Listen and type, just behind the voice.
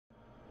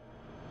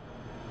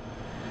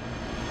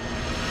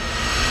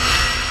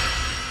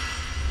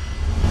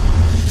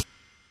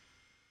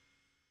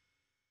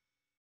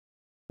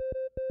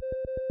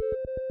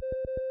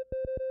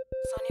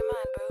on your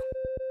mind, bro?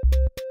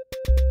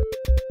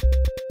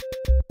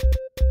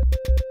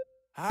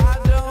 I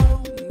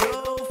don't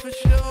know for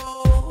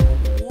sure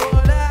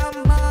what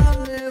I'm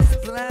on this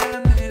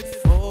planet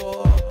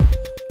for,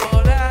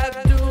 but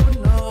I do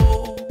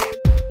know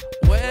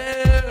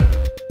wherever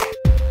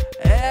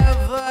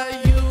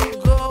you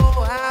go,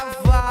 I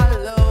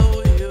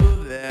follow you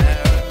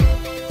there.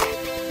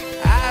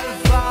 I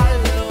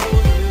follow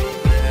you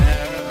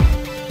there.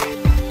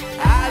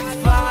 I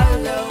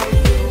follow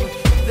you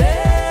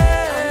there.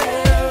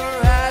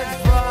 I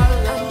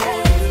follow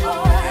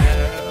you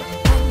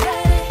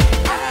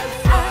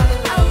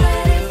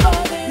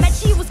there. Met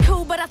she was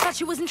cool, but I thought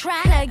she wasn't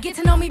trying to get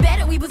to know me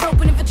better. We was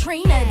opening for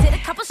Trina. Did a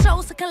couple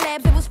shows to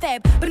collabs, it was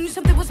fab. But I knew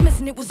something was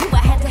missing, it was you I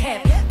had to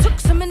have. Took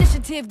some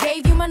initiative,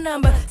 gave you my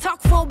number.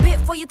 Talked for a bit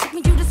before you took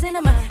me to the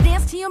cinema.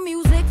 Danced to your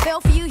music, fell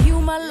for your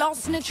humor.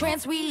 Lost in a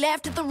trance, we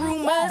laughed at the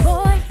rumors.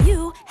 Boy,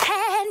 you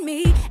had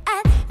me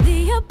at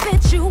the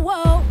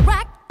habitual.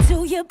 Rock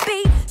to your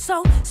beat,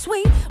 so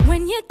sweet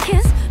when you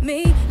kiss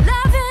me.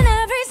 Loving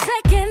every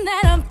second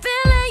that I'm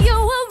feeling you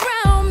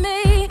around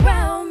me.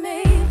 Round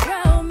me,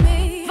 round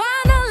me.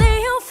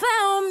 Finally you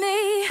found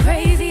me.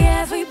 Crazy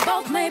as we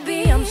both may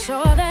be, I'm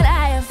sure that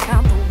I have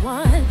found the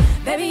one.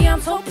 Baby,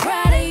 I'm so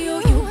proud of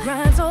you. You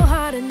grind so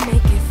hard and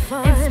make it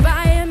fun.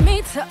 Inspire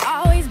me to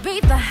always be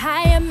the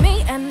higher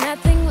me and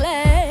nothing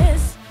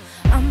less.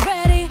 I'm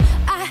ready,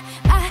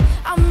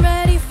 I'm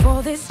ready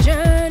for this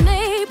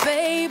journey,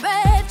 baby.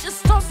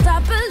 Just don't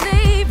stop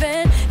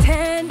believing.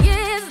 10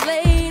 years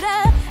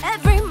later,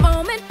 every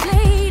moment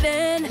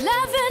bleeding.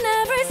 Loving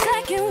every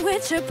second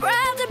with you,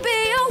 proud to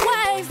be your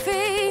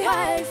wifey.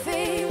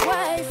 Wifey,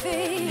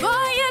 wifey.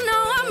 Boy, you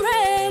know I'm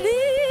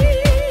ready.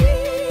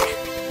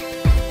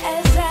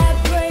 As I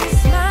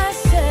brace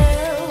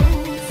myself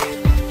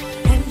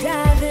and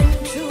dive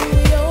into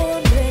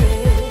your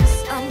bliss,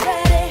 I'm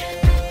ready.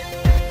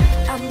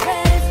 I'm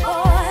ready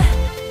for.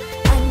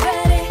 I'm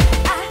ready.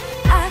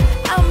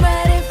 I'm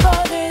ready for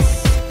this.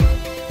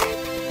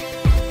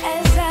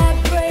 As I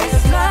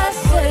brace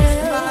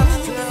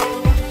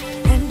myself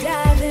and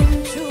dive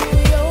into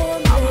your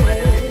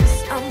bliss,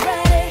 I'm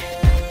ready.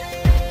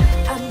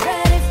 I'm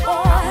ready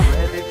for.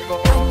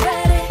 I'm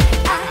ready.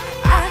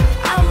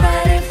 I'm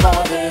ready for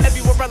this.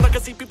 Everywhere I look, I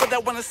see people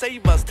that wanna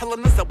save us,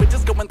 telling us that we're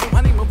just going through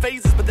honeymoon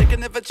phases, but they can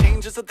never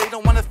change us if they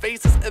don't wanna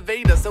face us,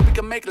 evade us, so we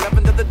can make love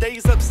until the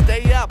day's up,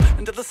 stay up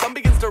until the sun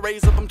begins to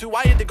raise up. I'm too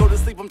wired to go to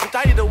sleep, I'm too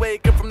tired to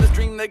wake up from this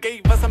dream they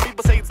gave us. Some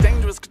people say it's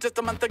dangerous, cause just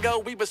a month ago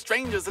we were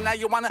strangers, and now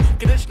you wanna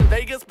get rich in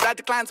Vegas, but I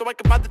decline so I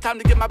can find the time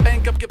to get my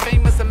bank up, get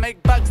famous and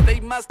make bucks. They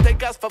must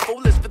take us for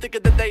foolish, for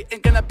thinking that they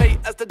ain't gonna pay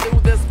us to do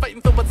this.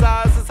 Fighting for what's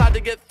ours, it's hard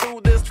to get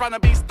through this. Trying to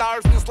be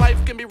stars in this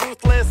life can be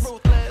ruthless.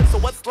 So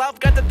what's love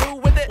got to do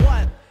with it?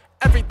 What?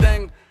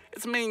 Everything.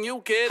 It's me and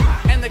you, kid,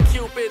 and the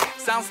Cupid.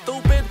 Sounds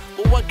stupid,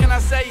 but what can I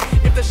say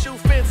if the shoe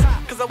fits?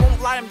 Cause I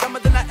won't lie, I'm dumber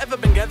than I ever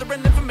been.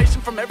 Gathering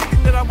information from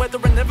everything that I weather,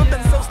 and never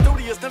been so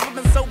studious, never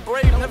been so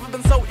brave, never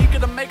been so eager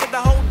to make it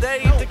the whole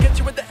day. To get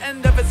you at the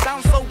end of it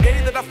sounds so gay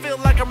that I feel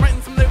like I'm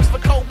writing some lyrics for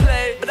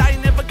Coldplay. But I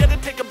ain't never gonna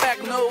take it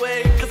back, no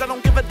way. Cause I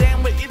don't give a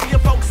damn what either you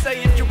folks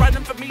say. If you're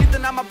writing for me,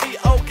 then I'ma be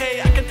okay.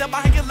 I can tell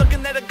by how you're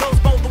looking that it goes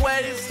both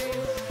ways.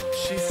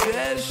 She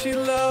says she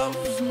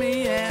loves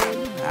me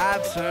and I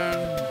turn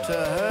to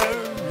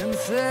her and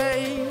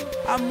say,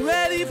 I'm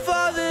ready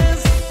for this.